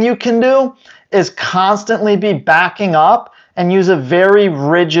best thing you can do is constantly be backing up and use a very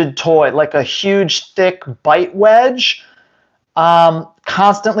rigid toy, like a huge, thick bite wedge.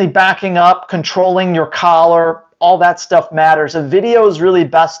 Constantly backing up, controlling your collar, all that stuff matters. A video is really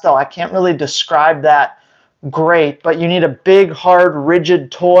best, though. I can't really describe that great, but you need a big, hard,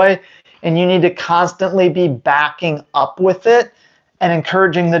 rigid toy, and you need to constantly be backing up with it and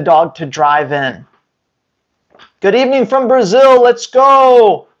encouraging the dog to drive in. Good evening from Brazil. Let's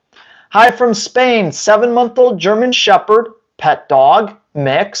go. Hi from Spain. 7-month-old German Shepherd, pet dog,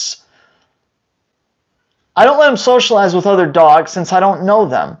 mix. I don't let him socialize with other dogs since I don't know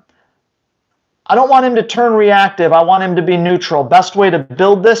them. I don't want him to turn reactive. I want him to be neutral. Best way to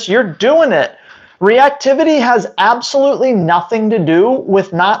build this? You're doing it. Reactivity has absolutely nothing to do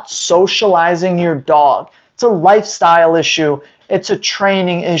with not socializing your dog. It's a lifestyle issue. It's a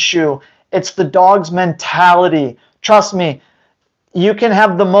training issue. It's the dog's mentality. Trust me, you can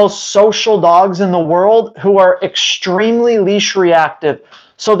have the most social dogs in the world who are extremely leash reactive.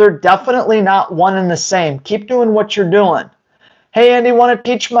 So they're definitely not one and the same. Keep doing what you're doing. Hey, Andy, want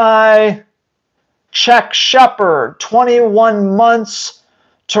to teach my Czech Shepherd, 21 months,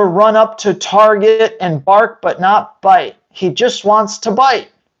 to run up to target and bark but not bite. He just wants to bite.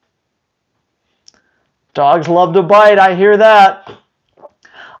 Dogs love to bite, I hear that.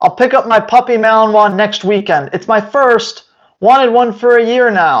 I'll pick up my puppy Malinois next weekend. It's my first. Wanted one for a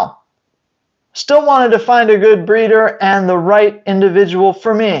year now. Still wanted to find a good breeder and the right individual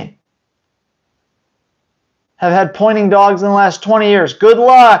for me. Have had pointing dogs in the last 20 years. Good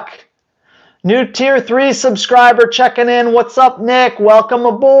luck. New Tier 3 subscriber checking in. What's up, Nick? Welcome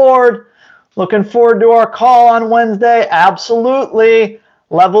aboard. Looking forward to our call on Wednesday. Absolutely.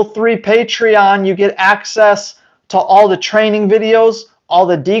 Level 3 Patreon. You get access to all the training videos, all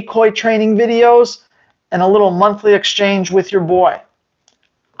the decoy training videos, and a little monthly exchange with your boy.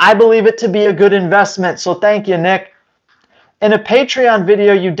 I believe it to be a good investment, so thank you, Nick. In a Patreon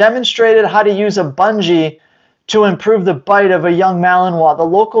video, you demonstrated how to use a bungee to improve the bite of a young Malinois. The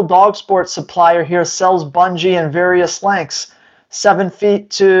local dog sports supplier here sells bungee in various lengths, 7 feet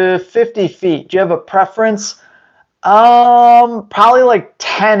to 50 feet. Do you have a preference? Probably like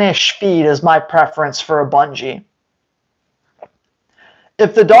 10-ish feet is my preference for a bungee.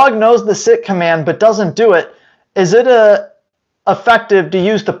 If the dog knows the sit command but doesn't do it, is it effective to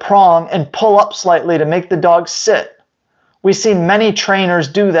use the prong and pull up slightly to make the dog sit? We've seen many trainers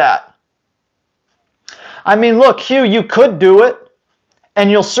do that. I mean, look, Hugh, you could do it,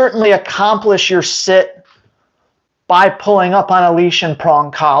 and you'll certainly accomplish your sit by pulling up on a leash and prong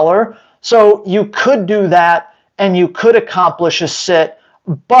collar. So you could do that, and you could accomplish a sit,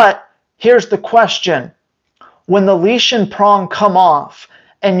 but here's the question. When the leash and prong come off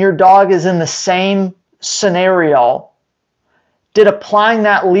and your dog is in the same scenario, did applying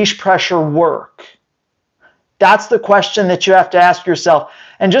that leash pressure work? That's the question that you have to ask yourself.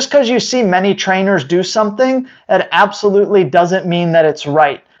 And just because you see many trainers do something, that absolutely doesn't mean that it's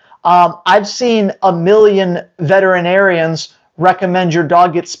right. I've seen a million veterinarians recommend your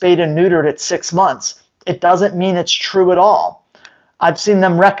dog get spayed and neutered at 6 months. It doesn't mean it's true at all. I've seen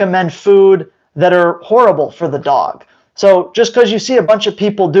them recommend food that are horrible for the dog. So just because you see a bunch of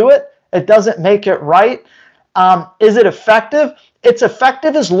people do it, it doesn't make it right. Is it effective? It's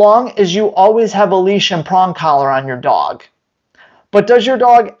effective as long as you always have a leash and prong collar on your dog. But does your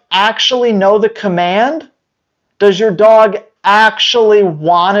dog actually know the command? Does your dog actually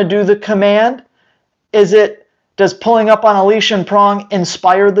want to do the command? Does pulling up on a leash and prong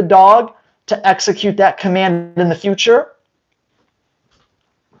inspire the dog to execute that command in the future?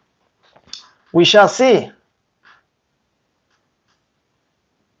 We shall see.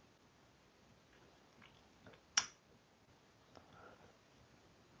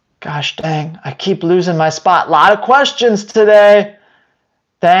 Gosh dang, I keep losing my spot. A lot of questions today.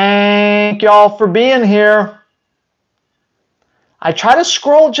 Thank y'all for being here. I try to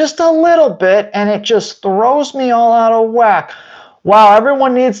scroll just a little bit and it just throws me all out of whack. Wow,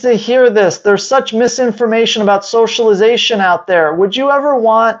 everyone needs to hear this. There's such misinformation about socialization out there. Would you ever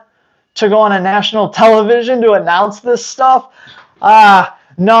want to go on a national television to announce this stuff?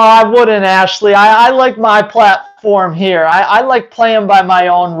 No, I wouldn't, Ashley. I like my platform here. I like playing by my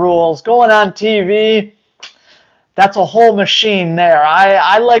own rules. Going on TV, that's a whole machine there.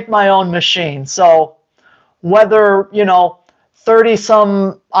 I like my own machine. So whether,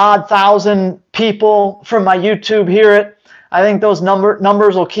 30-some odd thousand people from my YouTube hear it, I think those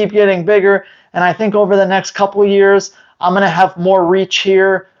numbers will keep getting bigger. And I think over the next couple of years, I'm going to have more reach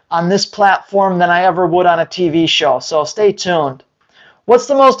here on this platform than I ever would on a TV show. So stay tuned. What's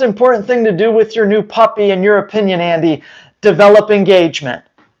the most important thing to do with your new puppy, in your opinion, Andy? Develop engagement.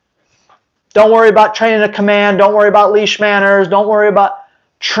 Don't worry about training a command. Don't worry about leash manners. Don't worry about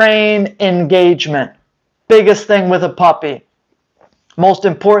train engagement. Biggest thing with a puppy. Most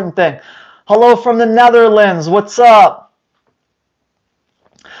important thing. Hello from the Netherlands. What's up?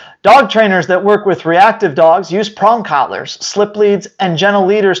 Dog trainers that work with reactive dogs use prong collars, slip leads, and gentle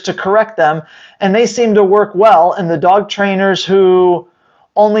leaders to correct them, and they seem to work well, and the dog trainers who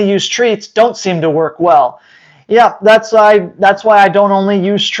only use treats don't seem to work well. Yeah, that's why I don't only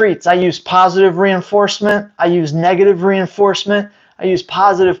use treats. I use positive reinforcement, I use negative reinforcement, I use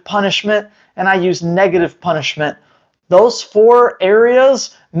positive punishment, and I use negative punishment. Those 4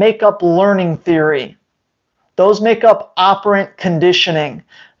 areas make up learning theory. Those make up operant conditioning.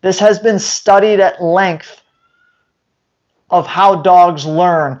 This has been studied at length of how dogs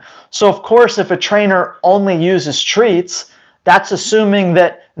learn. So of course, if a trainer only uses treats, that's assuming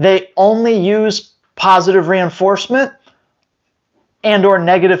that they only use positive reinforcement and or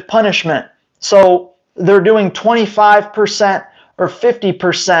negative punishment. So they're doing 25% or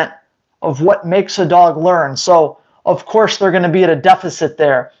 50% of what makes a dog learn. So of course they're going to be at a deficit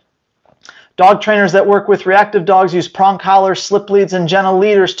there. Dog trainers that work with reactive dogs use prong collars, slip leads, and gentle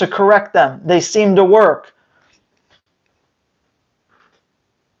leaders to correct them. They seem to work.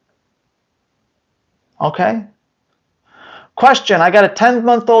 Okay. Question, I got a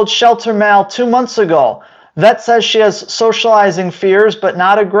 10-month-old shelter male 2 months ago. Vet says she has socializing fears but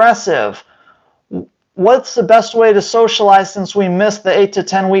not aggressive. What's the best way to socialize since we missed the 8 to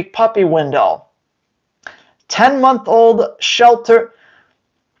 10 week puppy window? 10-month-old shelter.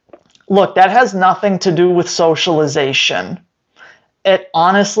 Look, that has nothing to do with socialization. It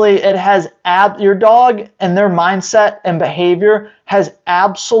has your dog and their mindset and behavior has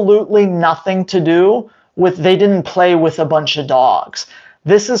absolutely nothing to do with they didn't play with a bunch of dogs.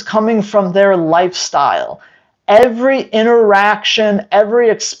 This is coming from their lifestyle. Every interaction, every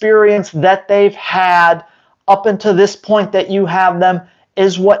experience that they've had up until this point that you have them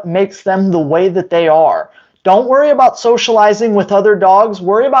is what makes them the way that they are. Don't worry about socializing with other dogs.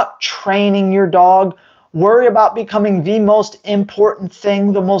 Worry about training your dog. Worry about becoming the most important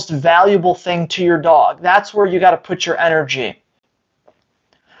thing, the most valuable thing to your dog. That's where you got to put your energy.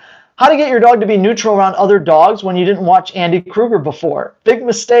 How to get your dog to be neutral around other dogs when you didn't watch Andy Kruger before. Big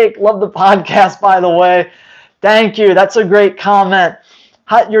mistake. Love the podcast, by the way. Thank you. That's a great comment.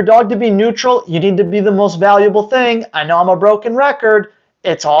 Your dog to be neutral, you need to be the most valuable thing. I know I'm a broken record.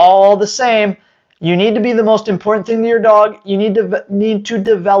 It's all the same. You need to be the most important thing to your dog. You need to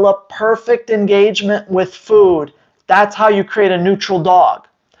develop perfect engagement with food. That's how you create a neutral dog.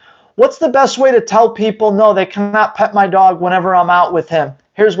 What's the best way to tell people, no, they cannot pet my dog whenever I'm out with him?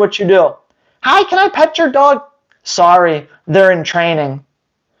 Here's what you do. Hi, can I pet your dog? Sorry, they're in training.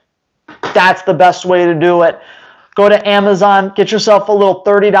 That's the best way to do it. Go to Amazon, get yourself a little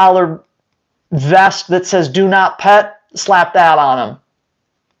 $30 vest that says do not pet, slap that on them.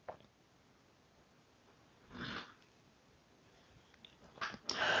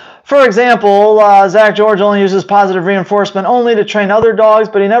 For example, Zach George only uses positive reinforcement only to train other dogs,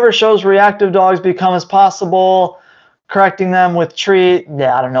 but he never shows reactive dogs become as possible, correcting them with treat.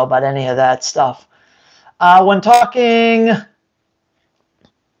 Yeah, I don't know about any of that stuff. When taking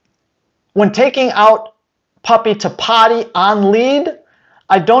out puppy to potty on lead,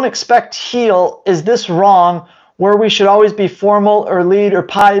 I don't expect heel. Is this wrong? Where we should always be formal or lead or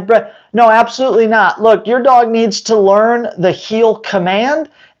potty breath? No, absolutely not. Look, your dog needs to learn the heel command,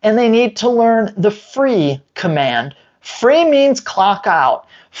 and they need to learn the free command. Free means clock out.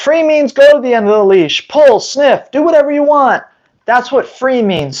 Free means go to the end of the leash, pull, sniff, do whatever you want. That's what free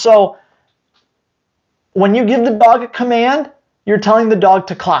means. So when you give the dog a command, you're telling the dog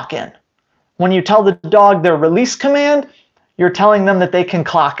to clock in. When you tell the dog their release command, you're telling them that they can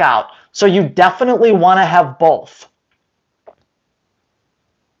clock out. So you definitely want to have both.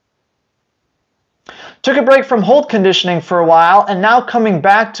 Took a break from hold conditioning for a while, and now coming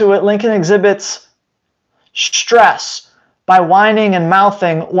back to it, Lincoln exhibits stress by whining and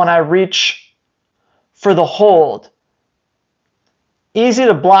mouthing when I reach for the hold. Easy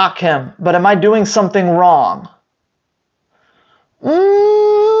to block him, but am I doing something wrong?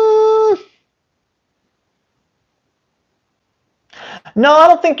 No, I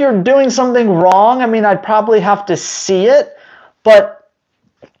don't think you're doing something wrong. I mean, I'd probably have to see it, but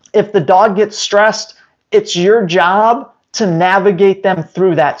if the dog gets stressed, it's your job to navigate them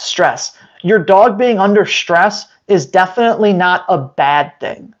through that stress. Your dog being under stress is definitely not a bad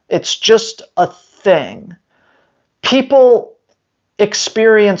thing. It's just a thing. People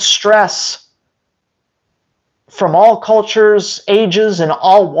experience stress from all cultures, ages, and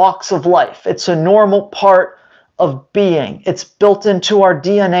all walks of life. It's a normal part of being. It's built into our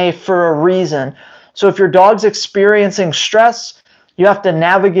DNA for a reason. So if your dog's experiencing stress, you have to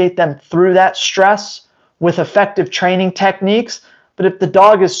navigate them through that stress with effective training techniques. But if the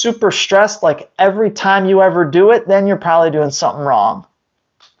dog is super stressed, like every time you ever do it, then you're probably doing something wrong.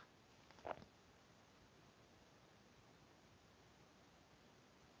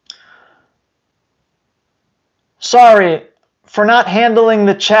 Sorry for not handling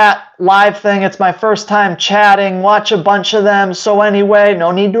the chat live thing. It's my first time chatting. Watch a bunch of them. So anyway,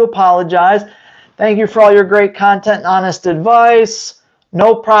 no need to apologize. Thank you for all your great content and honest advice.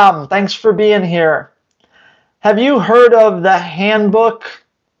 No problem. Thanks for being here. Have you heard of the Handbook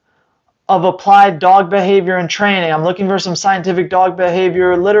of Applied Dog Behavior and Training? I'm looking for some scientific dog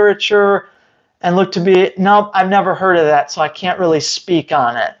behavior literature and look to be... Nope, I've never heard of that, so I can't really speak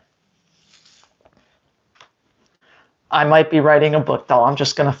on it. I might be writing a book, though. I'm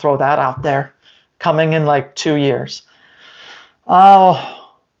just going to throw that out there. Coming in like 2 years.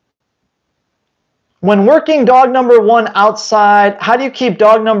 When working dog number 1 outside, how do you keep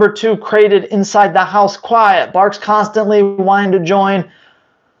dog number 2 crated inside the house quiet? Barks constantly, wanting to join.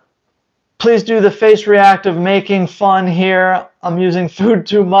 Please do the face react of making fun here. I'm using food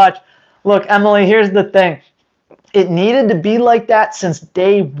too much. Look, Emily, here's the thing. It needed to be like that since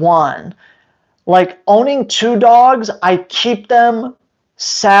day 1. Like owning 2 dogs, I keep them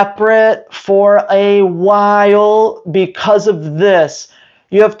separate for a while because of this.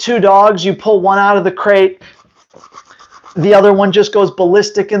 You have 2 dogs, you pull one out of the crate, the other one just goes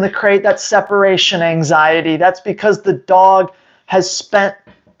ballistic in the crate. That's separation anxiety. That's because the dog has spent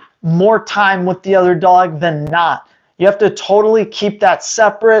more time with the other dog than not. You have to totally keep that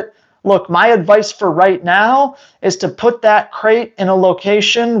separate. Look, my advice for right now is to put that crate in a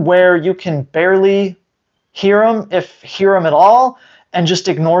location where you can barely hear them, if hear them at all, and just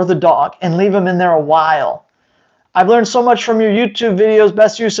ignore the dog and leave them in there a while. I've learned so much from your YouTube videos.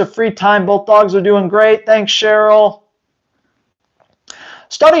 Best use of free time. Both dogs are doing great. Thanks, Cheryl.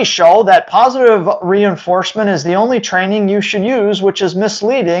 Studies show that positive reinforcement is the only training you should use, which is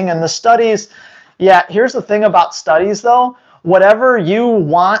misleading. And the studies, yeah, here's the thing about studies, though. Whatever you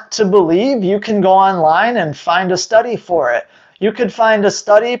want to believe, you can go online and find a study for it. You could find a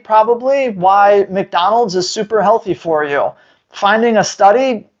study probably why McDonald's is super healthy for you. Finding a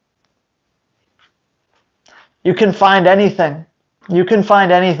study, you can find anything. You can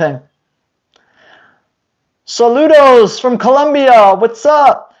find anything. Saludos from Colombia. What's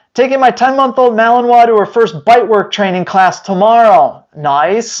up? Taking my 10-month-old Malinois to her first bite work training class tomorrow.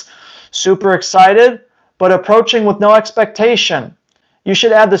 Nice. Super excited, but approaching with no expectation. You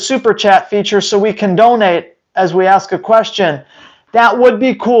should add the super chat feature so we can donate as we ask a question. That would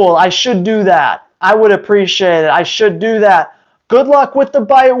be cool. I should do that. I would appreciate it. I should do that. Good luck with the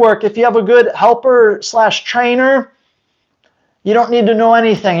bite work. If you have a good helper/trainer, you don't need to know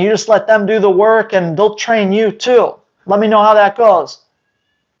anything. You just let them do the work and they'll train you too. Let me know how that goes.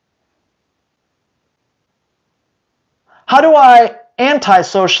 How do I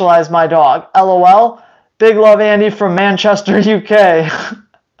anti-socialize my dog? LOL. Big love, Andy from Manchester, UK.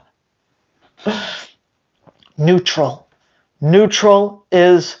 Neutral. Neutral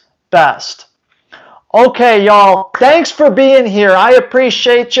is best. Okay, y'all, thanks for being here. I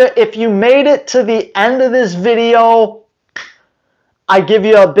appreciate you. If you made it to the end of this video, I give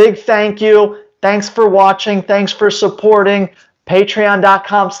you a big thank you. Thanks for watching. Thanks for supporting.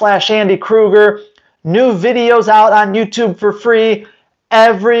 Patreon.com/Andy Kruger. New videos out on YouTube for free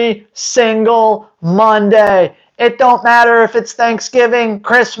every single Monday. It don't matter if it's Thanksgiving,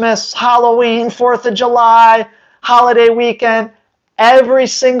 Christmas, Halloween, 4th of July, holiday weekend. Every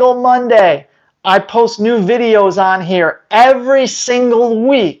single Monday, I post new videos on here. Every single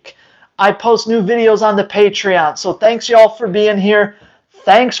week, I post new videos on the Patreon. So thanks, y'all, for being here.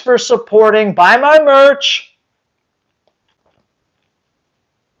 Thanks for supporting. Buy my merch.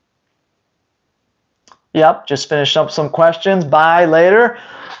 Yep, just finished up some questions. Bye later.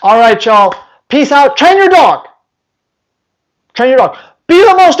 All right, y'all. Peace out. Train your dog. Train your dog. Be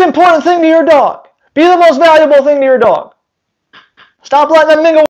the most important thing to your dog. Be the most valuable thing to your dog. Stop letting them mingle